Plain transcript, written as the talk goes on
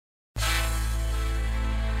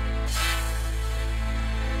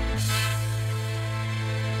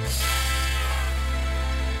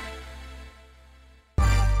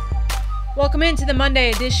Welcome into the Monday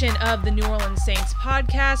edition of the New Orleans Saints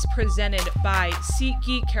podcast, presented by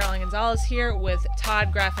SeatGeek. Caroline Gonzalez here with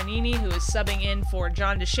Todd Graffanini, who is subbing in for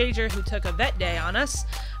John DeShazer, who took a vet day on us.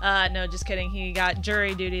 No, just kidding. He got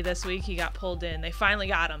jury duty this week. He got pulled in. They finally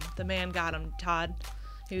got him. The man got him, Todd.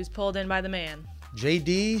 He was pulled in by the man.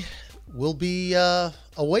 JD will be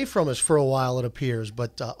away from us for a while, it appears,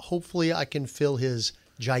 but hopefully I can fill his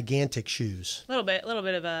gigantic shoes. A little bit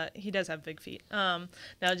of he does have big feet. No,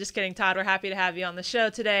 just kidding, Todd. We're happy to have you on the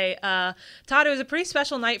show today. Todd, it was a pretty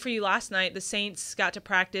special night for you last night. The Saints got to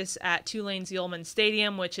practice at Tulane's Yulman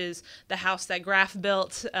Stadium, which is the house that Graf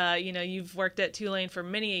built. You've worked at Tulane for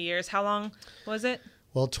many years. How long was it?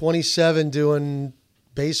 Well, 27 doing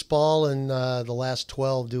baseball and the last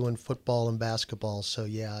 12 doing football and basketball. So,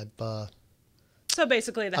 yeah. So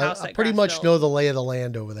basically the house that I pretty Graf much built. Know the lay of the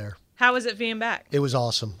land over there. How was it being back? It was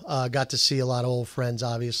awesome. Got to see a lot of old friends,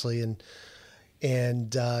 obviously,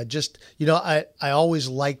 and just I always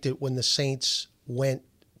liked it when the Saints went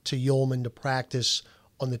to Yulman to practice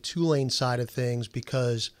on the Tulane side of things,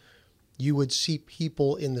 because you would see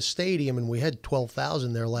people in the stadium, and we had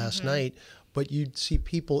 12,000 there last night, but you'd see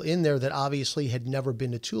people in there that obviously had never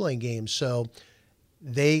been to Tulane games, so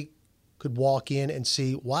they could walk in and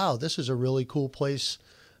see, wow, this is a really cool place,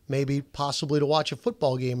 maybe possibly to watch a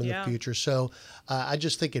football game in the future. So I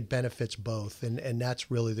just think it benefits both, and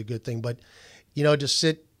that's really the good thing. But, to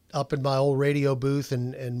sit up in my old radio booth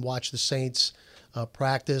and watch the Saints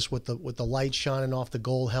practice with the lights shining off the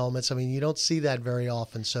gold helmets, I mean, you don't see that very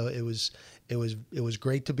often. So it was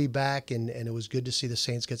great to be back, and it was good to see the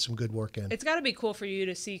Saints get some good work in. It's got to be cool for you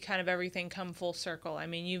to see kind of everything come full circle. I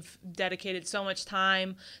mean, you've dedicated so much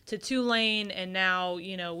time to Tulane, and now,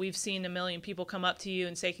 we've seen a million people come up to you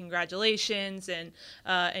and say congratulations, and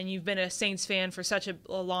you've been a Saints fan for such a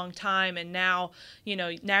long time, and now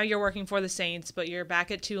you're working for the Saints, but you're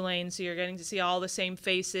back at Tulane, so you're getting to see all the same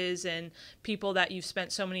faces and people that you've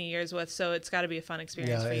spent so many years with, so it's got to be a fun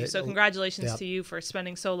experience for you. So congratulations to you for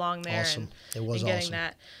spending so long there. Awesome. It was getting awesome.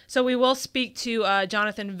 that. So we will speak to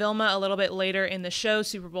Jonathan Vilma a little bit later in the show,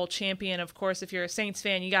 Super Bowl champion. Of course, if you're a Saints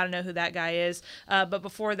fan, you got to know who that guy is. But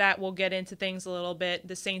before that, we'll get into things a little bit.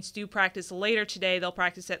 The Saints do practice later today. They'll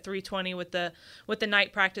practice at 3:20 with the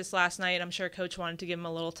night practice last night. I'm sure Coach wanted to give them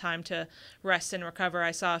a little time to rest and recover.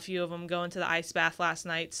 I saw a few of them go into the ice bath last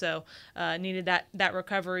night, so needed that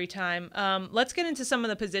recovery time. Let's get into some of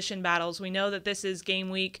the position battles. We know that this is game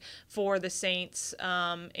week for the Saints,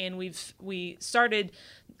 and we started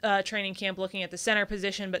training camp looking at the center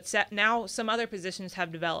position, but now some other positions have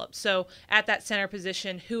developed. So at that center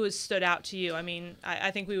position, who has stood out to you? I mean, I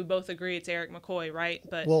think we would both agree it's Erik McCoy, right?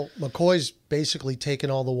 Well, McCoy's basically taken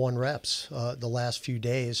all the 1 reps the last few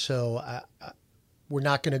days, so we're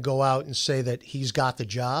not going to go out and say that he's got the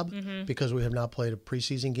job because we have not played a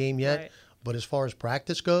preseason game yet. Right. But as far as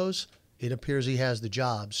practice goes, it appears he has the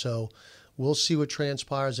job. So we'll see what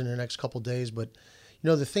transpires in the next couple of days. But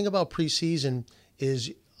the thing about preseason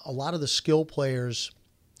is a lot of the skill players,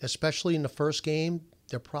 especially in the first game,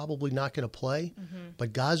 they're probably not going to play.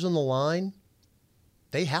 But guys on the line,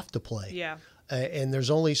 they have to play. Yeah. And there's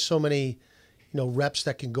only so many, reps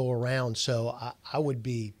that can go around. So I would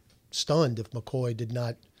be stunned if McCoy did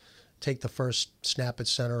not take the first snap at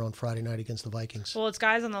center on Friday night against the Vikings. Well, it's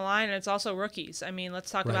guys on the line, and it's also rookies. I mean, let's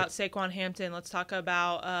talk about Saquon Hampton. Let's talk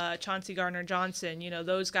about Chauncey Gardner-Johnson.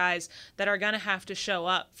 Those guys that are going to have to show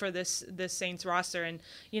up for this Saints roster. And,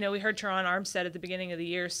 we heard Teron Armstead at the beginning of the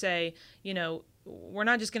year say, we're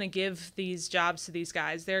not just going to give these jobs to these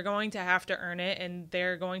guys. They're going to have to earn it, and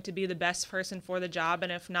they're going to be the best person for the job.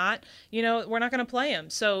 And if not, we're not going to play them.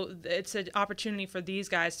 So it's an opportunity for these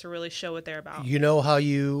guys to really show what they're about. You know how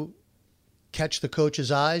you catch the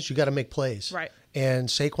coach's eyes? You got to make plays. Right. And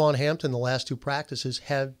Saquon Hampton, the last 2 practices,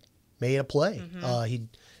 have made a play. He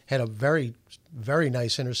had a very, very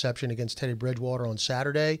nice interception against Teddy Bridgewater on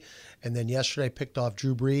Saturday, and then yesterday picked off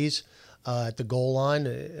Drew Brees at the goal line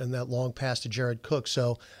and that long pass to Jared Cook.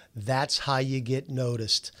 So that's how you get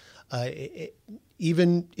noticed.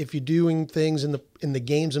 Even if you're doing things in the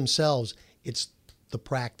games themselves, it's the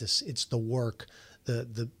practice, it's the work,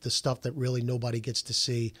 the stuff that really nobody gets to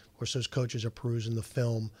see. Of course, those coaches are perusing the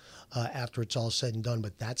film after it's all said and done,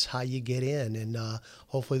 but that's how you get in, and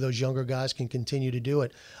hopefully those younger guys can continue to do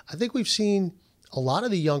it. I think we've seen a lot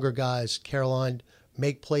of the younger guys, Caroline,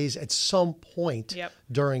 make plays at some point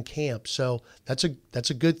during camp, so that's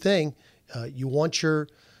a good thing. You want your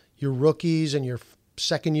rookies and your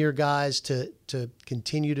second-year guys to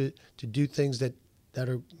continue to do things that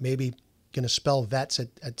are maybe going to spell vets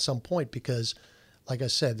at some point, because like I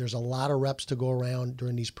said, there's a lot of reps to go around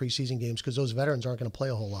during these preseason games because those veterans aren't going to play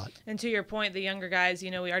a whole lot. And to your point, the younger guys,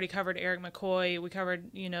 we already covered Eric McCoy. We covered,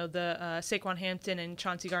 the Saquon Hampton and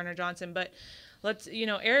Chauncey Gardner-Johnson. But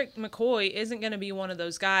Eric McCoy isn't going to be one of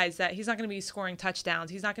those guys that he's not going to be scoring touchdowns.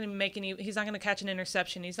 He's not going to he's not going to catch an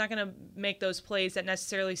interception. He's not going to make those plays that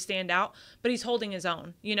necessarily stand out, but he's holding his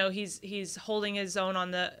own. He's holding his own on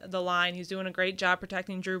the line. He's doing a great job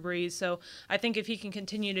protecting Drew Brees. So I think if he can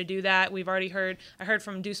continue to do that, I heard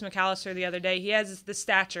from Deuce McAllister the other day, he has the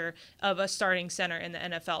stature of a starting center in the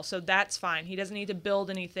NFL. So that's fine. He doesn't need to build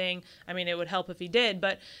anything. I mean, it would help if he did,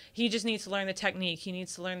 but he just needs to learn the technique. He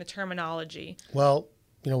needs to learn the terminology. Well,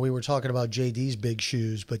 we were talking about JD's big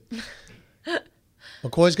shoes, but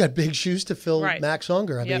McCoy's got big shoes to fill. Right. Max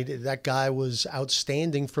Unger. I mean, that guy was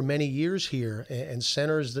outstanding for many years here, and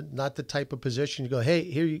center is not the type of position you go, hey,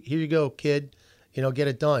 here you go, kid, get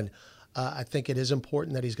it done. I think it is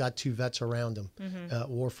important that he's got two vets around him,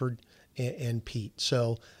 Warford and Pete.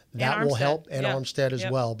 So that will help, and Armstead as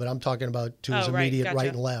well. But I'm talking about to his immediate right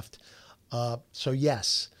and left. So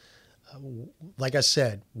yes. Like I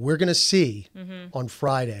said, we're going to see on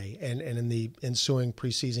Friday and in the ensuing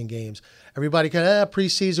preseason games. Everybody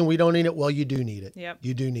preseason, we don't need it. Well, you do need it. Yep.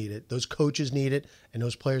 You do need it. Those coaches need it, and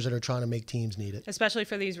those players that are trying to make teams need it. Especially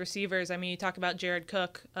for these receivers. I mean, you talk about Jared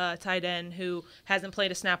Cook, tight end, who hasn't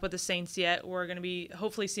played a snap with the Saints yet. We're going to be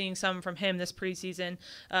hopefully seeing some from him this preseason.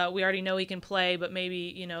 We already know he can play, but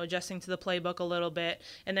maybe, adjusting to the playbook a little bit.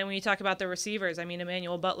 And then when you talk about the receivers, I mean,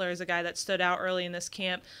 Emmanuel Butler is a guy that stood out early in this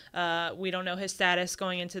camp. We don't know his status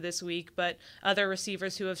going into this week, but other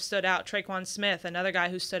receivers who have stood out, Traquan Smith, another guy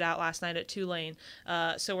who stood out last night at Tulane.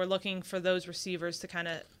 So we're looking for those receivers to kind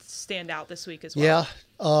of stand out this week as well.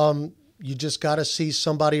 Yeah. You just got to see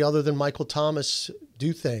somebody other than Michael Thomas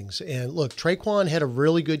do things. And look, Traquan had a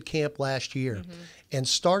really good camp last year and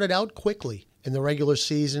started out quickly in the regular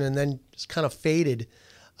season and then just kind of faded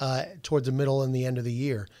towards the middle and the end of the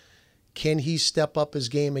year. Can he step up his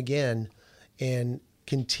game again and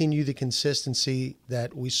continue the consistency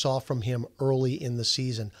that we saw from him early in the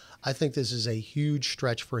season? I think this is a huge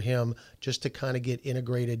stretch for him just to kind of get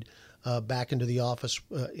integrated back into the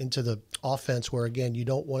offense where, again, you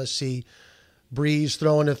don't want to see Brees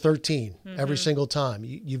throwing a 13 every single time.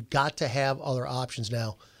 You've got to have other options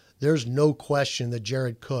now. There's no question that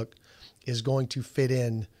Jared Cook is going to fit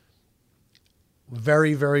in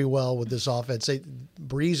very, very well with this offense.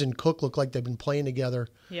 Brees and Cook look like they've been playing together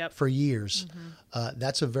for years.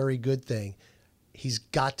 That's a very good thing. He's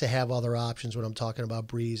got to have other options when I'm talking about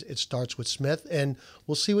Brees. It starts with Smith, and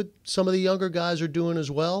we'll see what some of the younger guys are doing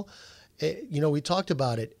as well. We talked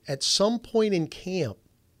about it. At some point in camp,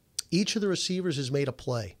 each of the receivers has made a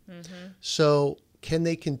play. So can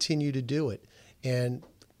they continue to do it? And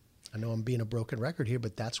I know I'm being a broken record here,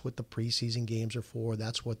 but that's what the preseason games are for.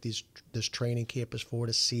 That's what this training camp is for,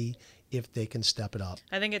 to see if they can step it up.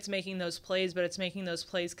 I think it's making those plays, but it's making those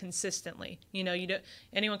plays consistently.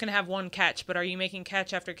 Anyone can have one catch, but are you making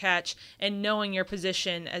catch after catch and knowing your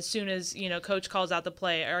position as soon as, coach calls out the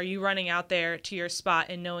play? Are you running out there to your spot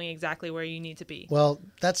and knowing exactly where you need to be? Well,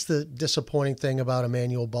 that's the disappointing thing about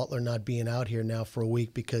Emmanuel Butler not being out here now for a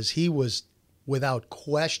week, because he was, without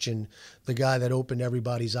question, the guy that opened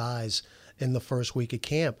everybody's eyes in the first week of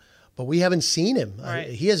camp. But we haven't seen him. Right.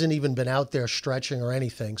 He hasn't even been out there stretching or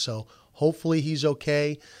anything. So hopefully he's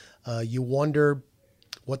okay. You wonder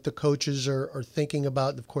what the coaches are thinking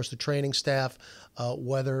about, of course, the training staff,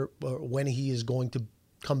 whether or when he is going to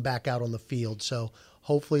come back out on the field. So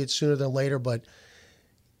hopefully it's sooner than later. But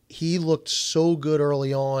he looked so good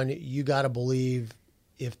early on. You got to believe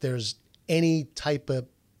if there's any type of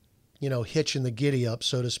hitch in the giddy up,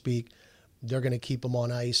 so to speak, they're going to keep him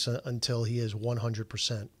on ice until he is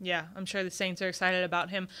 100%. Yeah, I'm sure the Saints are excited about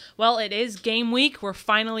him. Well, it is game week. We're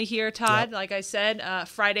finally here, Todd. Yep. Like I said,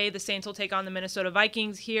 Friday, the Saints will take on the Minnesota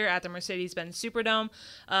Vikings here at the Mercedes-Benz Superdome.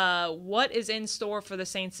 What is in store for the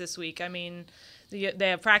Saints this week? I mean, they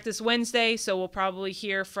have practice Wednesday, so we'll probably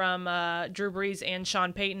hear from Drew Brees and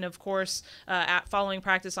Sean Payton, of course, following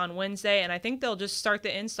practice on Wednesday. And I think they'll just start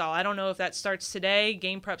the install. I don't know if that starts today,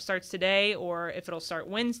 game prep starts today, or if it'll start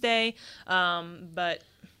Wednesday. But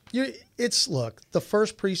look, the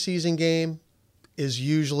first preseason game is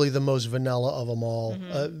usually the most vanilla of them all.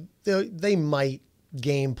 They might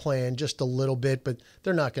game plan just a little bit, but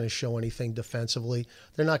they're not going to show anything defensively.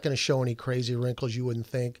 They're not going to show any crazy wrinkles you wouldn't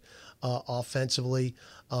think offensively.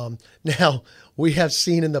 Now, we have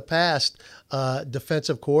seen in the past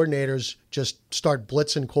defensive coordinators just start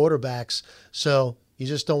blitzing quarterbacks. So, You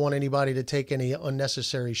just don't want anybody to take any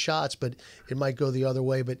unnecessary shots, but it might go the other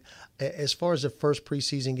way. But as far as the first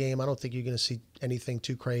preseason game, I don't think you're going to see anything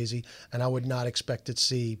too crazy, and I would not expect to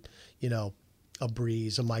see, a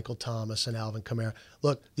Breeze, a Michael Thomas, and Alvin Kamara.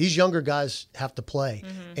 Look, these younger guys have to play,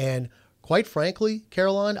 and quite frankly,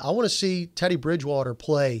 Caroline, I want to see Teddy Bridgewater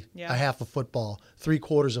play a half of football,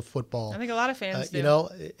 3/4 of football. I think a lot of fans do.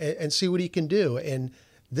 And see what he can do. And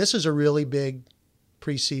this is a really big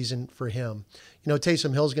preseason for him.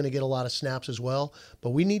 Taysom Hill's going to get a lot of snaps as well, but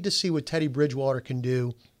we need to see what Teddy Bridgewater can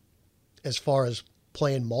do as far as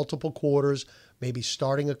playing multiple quarters, maybe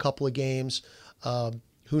starting a couple of games.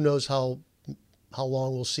 Who knows how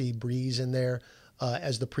long we'll see Breeze in there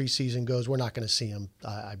as the preseason goes. We're not going to see him,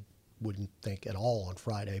 I wouldn't think, at all on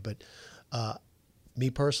Friday, but me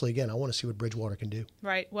personally, again, I want to see what Bridgewater can do.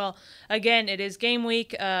 Right. Well, again, it is game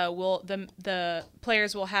week. The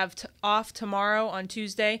players will have off tomorrow on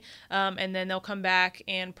Tuesday, and then they'll come back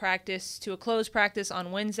and practice to a closed practice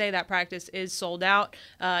on Wednesday. That practice is sold out.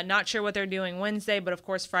 Not sure what they're doing Wednesday, but of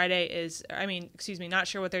course not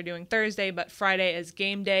sure what they're doing Thursday, but Friday is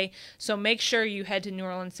game day. So make sure you head to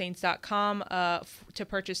NewOrleansSaints.com to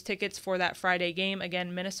purchase tickets for that Friday game.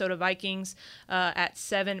 Again, Minnesota Vikings at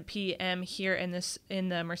 7 p.m. here in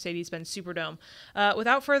the Mercedes-Benz Superdome.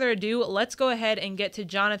 Without further ado, let's go ahead and get to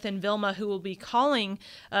Jonathan Vilma, who will be calling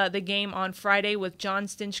the game on Friday with John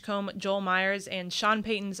Stinchcomb, Joel Myers, and Sean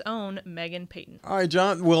Payton's own Megan Payton. All right,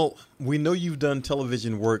 John. Well, we know you've done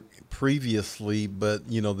television work previously, but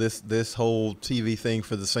this whole TV thing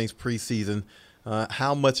for the Saints preseason,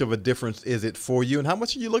 how much of a difference is it for you, and how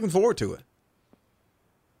much are you looking forward to it?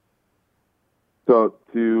 So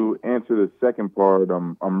to answer the second part,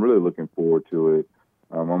 I'm really looking forward to it.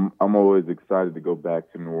 I'm always excited to go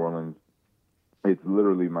back to New Orleans. It's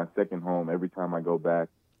literally my second home. Every time I go back,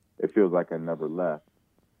 it feels like I never left.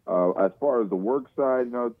 As far as the work side,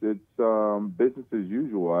 it's business as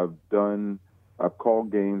usual. I've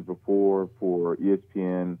called games before for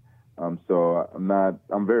ESPN, so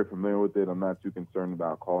I'm very familiar with it. I'm not too concerned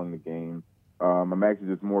about calling the game. I'm actually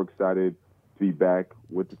just more excited to be back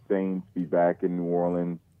with the Saints, be back in New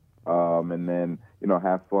Orleans, and then,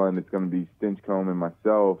 have fun. It's going to be Stinchcomb and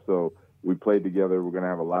myself, so we played together. We're going to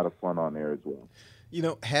have a lot of fun on there as well.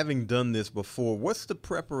 Having done this before, what's the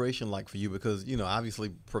preparation like for you? Because, obviously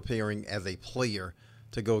preparing as a player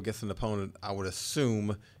to go against an opponent, I would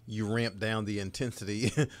assume you ramp down the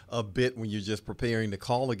intensity a bit when you're just preparing to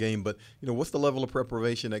call a game. But, what's the level of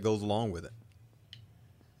preparation that goes along with it?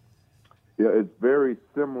 Yeah, it's very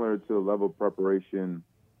similar to the level of preparation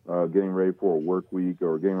getting ready for a work week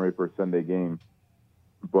or getting ready for a Sunday game.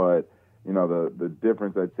 But, the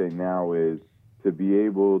difference I'd say now is to be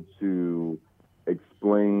able to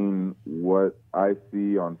explain what I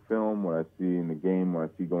see on film, what I see in the game, what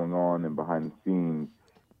I see going on and behind the scenes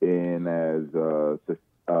in as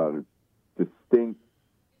distinct,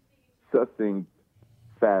 succinct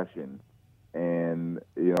fashion. And,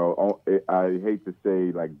 I hate to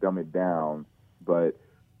say, dumb it down, but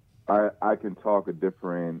I can talk a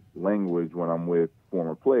different language when I'm with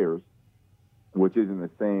former players, which isn't the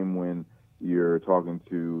same when you're talking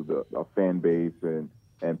to a fan base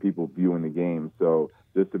and people viewing the game. So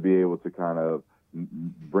just to be able to kind of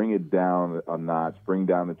bring it down a notch, bring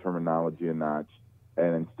down the terminology a notch,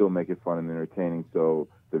 and then still make it fun and entertaining so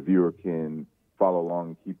the viewer can follow along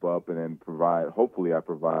and keep up, and then hopefully I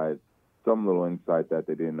provide some little insight that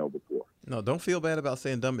they didn't know before. No, don't feel bad about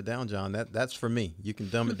saying dumb it down, John. That's for me. You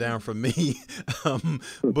can dumb it down for me.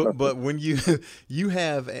 But when you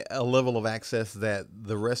have a level of access that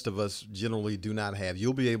the rest of us generally do not have,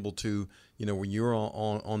 you'll be able to, when you're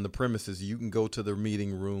on the premises, you can go to the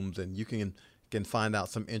meeting rooms and you can find out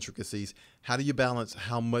some intricacies. How do you balance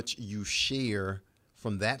how much you share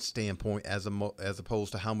from that standpoint as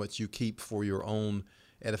opposed to how much you keep for your own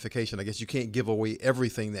edification? I guess you can't give away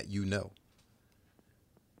everything that you know.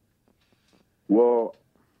 Well,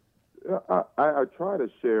 I try to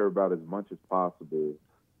share about as much as possible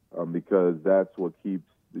because that's what keeps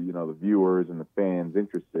the viewers and the fans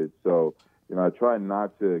interested. So I try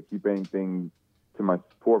not to keep anything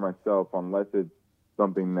for myself unless it's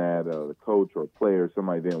something that the coach or player,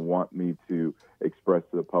 somebody didn't want me to express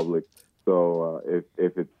to the public. So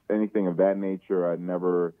if it's anything of that nature, I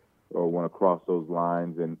never want to cross those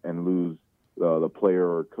lines and lose the player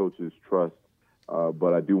or coach's trust.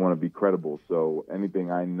 But I do want to be credible. So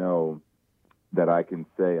anything I know that I can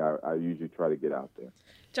say, I usually try to get out there.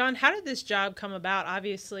 John, how did this job come about?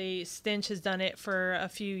 Obviously, Stinch has done it for a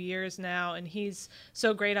few years now, and he's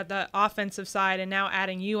so great at the offensive side, and now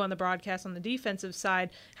adding you on the broadcast on the defensive side.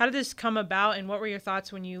 How did this come about, and what were your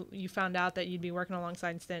thoughts when you found out that you'd be working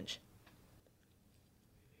alongside Stinch?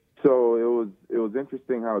 So it was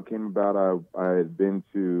interesting how it came about. I had been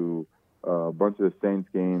to a bunch of the Saints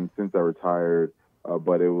games since I retired,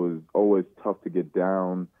 but it was always tough to get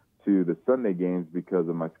down to the Sunday games because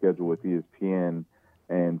of my schedule with ESPN.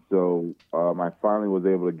 And so I finally was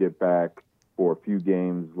able to get back for a few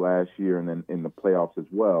games last year and then in the playoffs as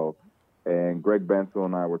well. And Greg Bensel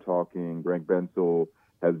and I were talking. Greg Bensel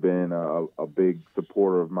has been a big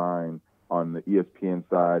supporter of mine on the ESPN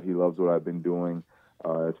side. He loves what I've been doing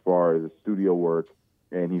as far as studio work.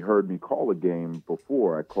 And he heard me call a game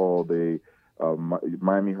before. I called a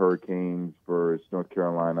Miami Hurricanes versus North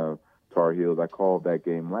Carolina Tar Heels. I called that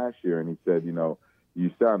game last year, and he said,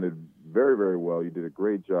 you sounded very, very well. You did a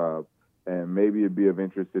great job, and maybe it'd be of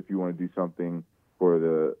interest if you want to do something for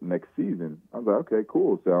the next season. I was like, okay,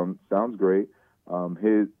 cool. Sounds great.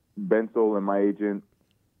 Bensel and my agent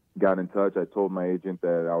got in touch. I told my agent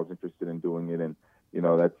that I was interested in doing it, and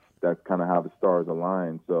that's kind of how the stars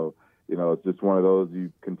align. So it's just one of those.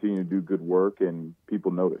 You continue to do good work, and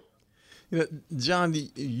people notice. John,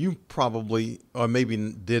 you probably or maybe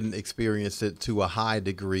didn't experience it to a high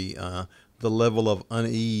degree. The level of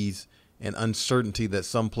unease and uncertainty that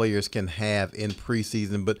some players can have in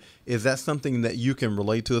preseason. But is that something that you can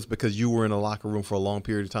relate to us because you were in a locker room for a long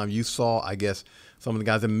period of time? You saw, I guess, some of the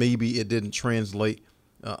guys, and maybe it didn't translate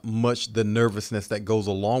much the nervousness that goes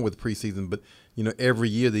along with preseason. But, every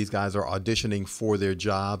year these guys are auditioning for their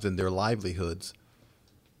jobs and their livelihoods.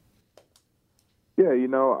 Yeah,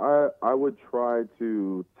 I would try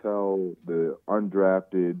to tell the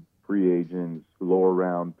undrafted free agents, lower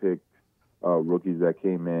round picked rookies that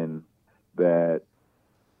came in that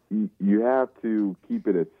you have to keep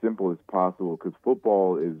it as simple as possible because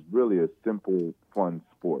football is really a simple, fun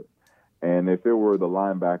sport. And if it were the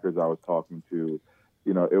linebackers I was talking to,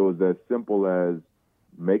 it was as simple as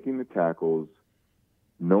making the tackles,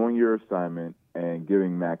 knowing your assignment, and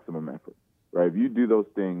giving maximum effort, right? If you do those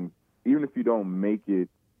things, even if you don't make it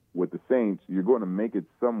with the Saints, you're going to make it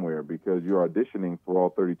somewhere because you're auditioning for all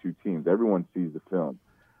 32 teams. Everyone sees the film.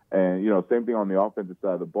 And, same thing on the offensive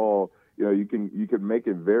side of the ball. You can make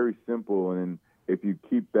it very simple. And if you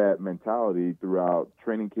keep that mentality throughout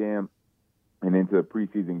training camp and into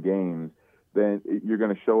preseason games, then you're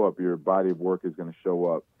going to show up. Your body of work is going to show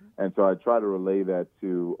up. And so I try to relay that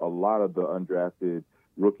to a lot of the undrafted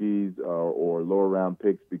rookies or lower round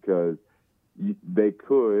picks because they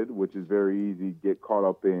could, which is very easy, get caught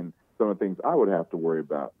up in some of the things I would have to worry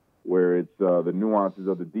about, where it's the nuances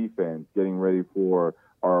of the defense, getting ready for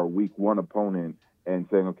our week one opponent and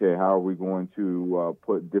saying, okay, how are we going to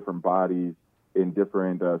put different bodies in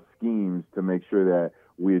different schemes to make sure that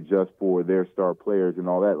we adjust for their star players and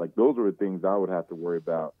all that. Like, those are the things I would have to worry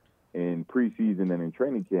about in preseason and in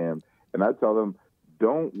training camp. And I tell them,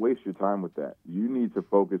 don't waste your time with that. You need to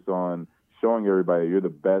focus on showing everybody you're the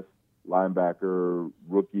best linebacker,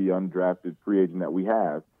 rookie, undrafted free agent that we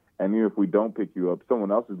have. And even if we don't pick you up,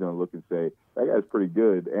 someone else is going to look and say, that guy's pretty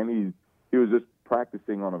good. And he was just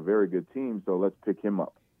practicing on a very good team, so let's pick him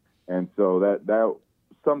up. And so that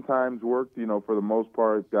sometimes worked, for the most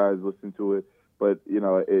part, guys listen to it. But,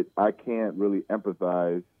 I can't really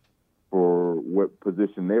empathize for what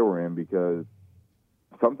position they were in because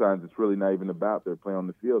sometimes it's really not even about their play on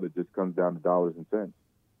the field. It just comes down to dollars and cents.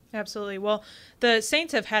 Absolutely. Well, the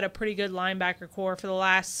Saints have had a pretty good linebacker core for the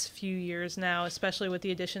last few years now, especially with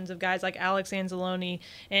the additions of guys like Alex Anzalone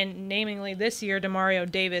and, namely this year, Demario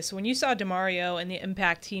Davis. When you saw Demario and the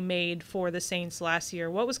impact he made for the Saints last year,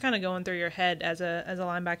 what was kind of going through your head as a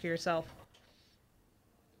linebacker yourself?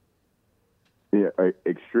 Yeah,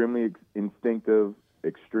 extremely instinctive,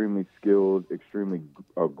 extremely skilled, extremely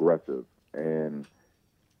aggressive. And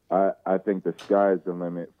I think the sky's the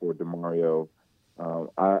limit for Demario.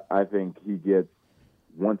 I think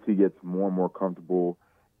once he gets more and more comfortable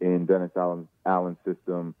in Dennis Allen's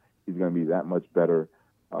system, he's going to be that much better.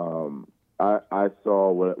 I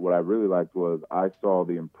saw what I really liked was I saw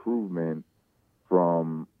the improvement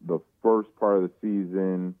from the first part of the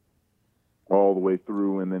season all the way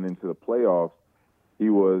through and then into the playoffs. He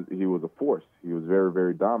was a force. He was very,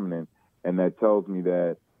 very dominant, and that tells me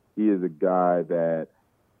that he is a guy that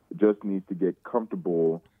just needs to get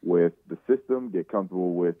comfortable with the system, get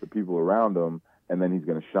comfortable with the people around him, and then he's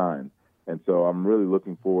going to shine. And so I'm really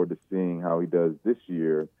looking forward to seeing how he does this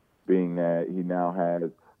year, being that he now has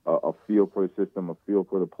a feel for the system, a feel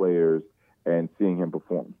for the players, and seeing him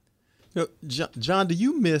perform. John, do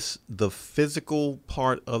you miss the physical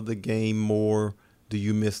part of the game more? Do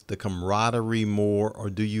you miss the camaraderie more? Or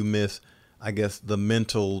do you miss, I guess, the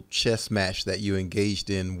mental chess match that you engaged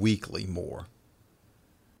in weekly more?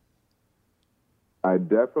 I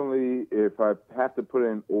definitely, if I have to put it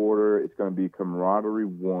in order, it's going to be camaraderie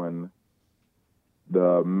 1,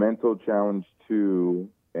 the mental challenge 2,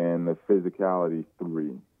 and the physicality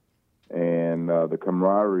 3. And the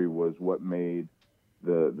camaraderie was what made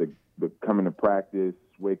the coming to practice,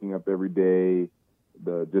 waking up every day,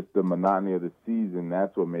 just the monotony of the season.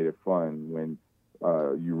 That's what made it fun. When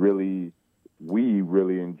we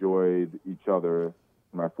really enjoyed each other,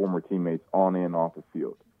 my former teammates, on and off the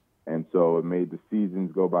field. And so it made the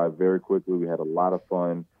seasons go by very quickly. We had a lot of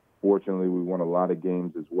fun. Fortunately, we won a lot of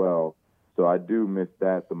games as well. So I do miss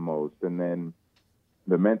that the most. And then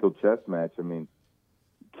the mental chess match, I mean,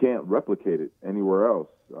 can't replicate it anywhere else.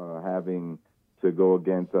 Having to go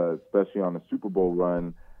against, especially on the Super Bowl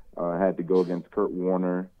run, had to go against Kurt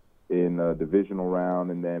Warner in the divisional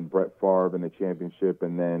round, and then Brett Favre in the championship,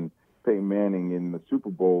 and then Peyton Manning in the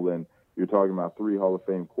Super Bowl. And you're talking about 3 Hall of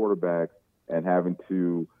Fame quarterbacks and having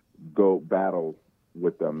to go battle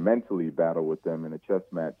with them, mentally battle with them in a chess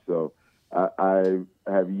match. So I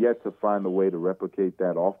have yet to find a way to replicate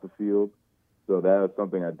that off the field. So that is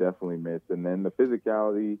something I definitely miss. And then the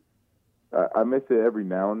physicality, I miss it every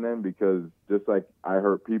now and then, because just like I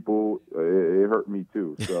hurt people, it hurt me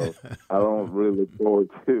too. So I don't really look forward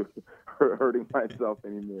to hurting myself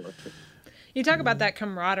anymore. You talk about that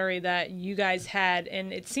camaraderie that you guys had,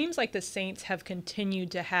 and it seems like the Saints have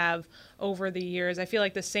continued to have over the years. I feel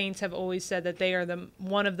like the Saints have always said that they are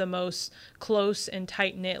one of the most close and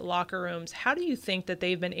tight-knit locker rooms. How do you think that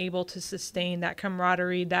they've been able to sustain that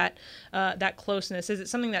camaraderie, that closeness? Is it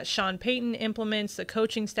something that Sean Payton implements, the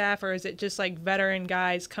coaching staff, or is it just like veteran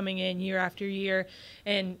guys coming in year after year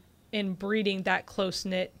and breeding that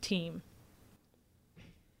close-knit team?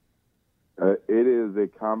 It is a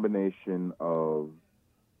combination of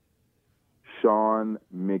Sean,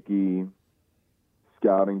 Mickey,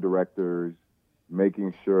 scouting directors,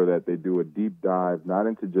 making sure that they do a deep dive, not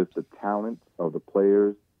into just the talent of the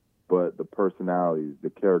players, but the personalities, the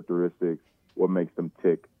characteristics, what makes them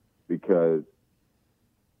tick. Because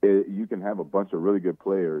you can have a bunch of really good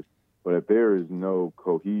players, but if there is no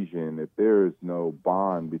cohesion, if there is no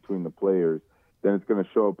bond between the players, then it's going to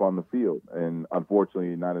show up on the field. And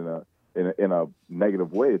unfortunately, not in a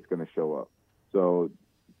negative way, it's going to show up. So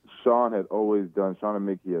Sean and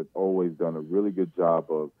Mickey have always done a really good job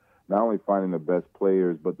of not only finding the best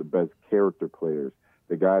players, but the best character players,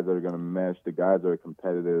 the guys that are going to mesh, the guys that are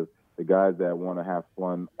competitive, the guys that want to have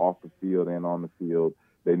fun off the field and on the field.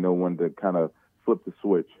 They know when to kind of flip the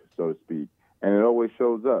switch, so to speak. And it always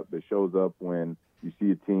shows up. It shows up when you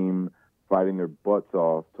see a team fighting their butts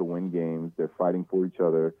off to win games. They're fighting for each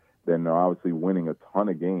other. Then they're obviously winning a ton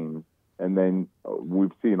of games. And then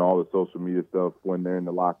we've seen all the social media stuff when they're in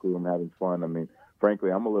the locker room having fun. I mean,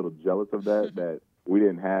 frankly, I'm a little jealous of that we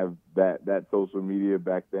didn't have that social media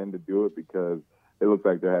back then to do it, because it looks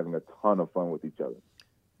like they're having a ton of fun with each other.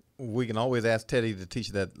 We can always ask Teddy to teach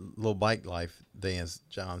that little bike life dance,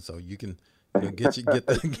 John, so you can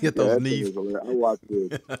get those knees. I watched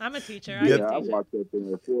it. I'm a teacher. I watched that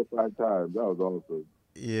thing 4 or 5 times. That was awesome.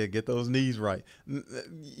 Yeah, get those knees right.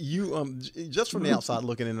 You just from the outside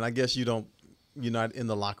looking in, and I guess you're not in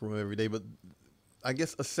the locker room every day, but I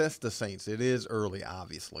guess assess the Saints. It is early,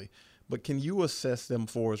 obviously, but can you assess them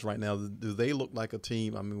for us right now? Do they look like a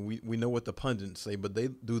team? I mean, we know what the pundits say, but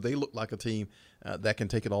do they look like a team that can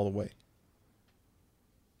take it all the way?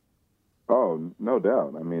 Oh, no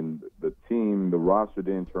doubt. I mean, the roster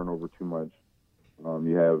didn't turn over too much.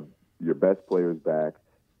 You have your best players back.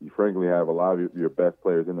 You frankly have a lot of your best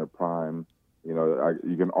players in their prime. You know,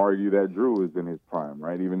 you can argue that Drew is in his prime,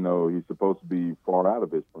 right? Even though he's supposed to be far out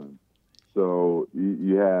of his prime. So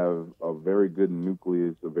you have a very good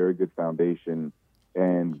nucleus, a very good foundation,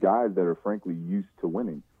 and guys that are frankly used to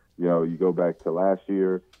winning. You know, you go back to last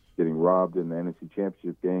year, getting robbed in the NFC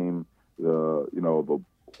Championship game, the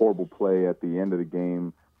horrible play at the end of the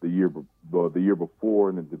game, the year before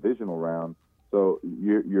in the divisional round. So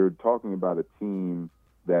you're talking about a team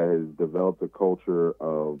that has developed a culture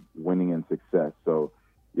of winning and success. So,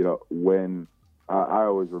 you know, when I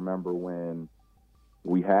always remember when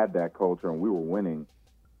we had that culture and we were winning,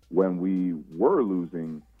 when we were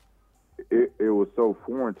losing, it was so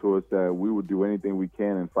foreign to us that we would do anything we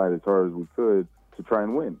can and fight as hard as we could to try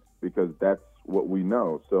and win, because that's what we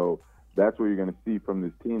know. So that's what you're going to see from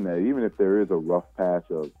this team, that even if there is a rough patch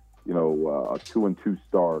of, a 2-2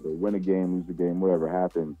 start, or win a game, lose a game, whatever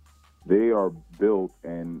happens, they are built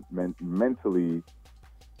and mentally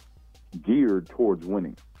geared towards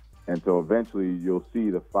winning. And so eventually you'll see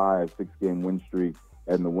the 5-6 game win streak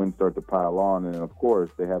and the wins start to pile on. And of course,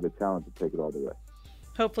 they have the talent to take it all the way.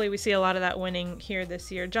 Hopefully we see a lot of that winning here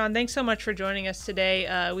this year. John, thanks so much for joining us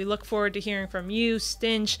today. We look forward to hearing from you,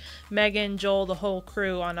 Stinch, Megan, Joel, the whole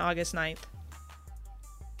crew on August 9th.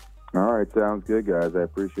 All right, sounds good, guys. I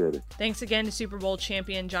appreciate it. Thanks again to Super Bowl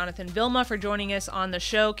champion Jonathan Vilma for joining us on the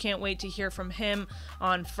show. Can't wait to hear from him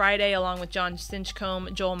on Friday, along with John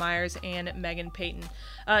Stinchcomb, Joel Myers, and Megan Payton.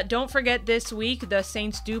 Don't forget this week, the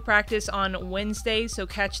Saints do practice on Wednesday, so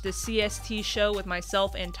catch the CST show with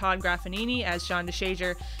myself and Todd Graffanini as John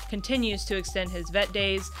DeShazier continues to extend his vet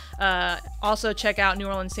days. Also, check out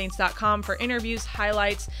NewOrleansSaints.com for interviews,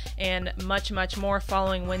 highlights, and much, much more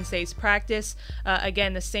following Wednesday's practice.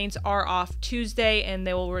 Again, the Saints are off Tuesday, and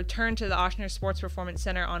they will return to the Ochsner Sports Performance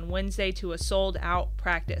Center on Wednesday to a sold-out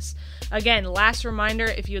practice. Again, last reminder,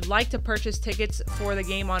 if you'd like to purchase tickets for the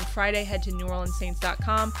game on Friday, head to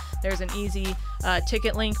NewOrleansSaints.com. There's an easy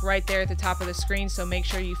ticket link right there at the top of the screen, so make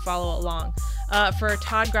sure you follow along. For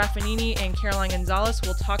Todd Graffanini and Caroline Gonzalez,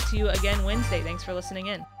 we'll talk to you again Wednesday. Thanks for listening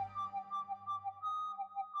in.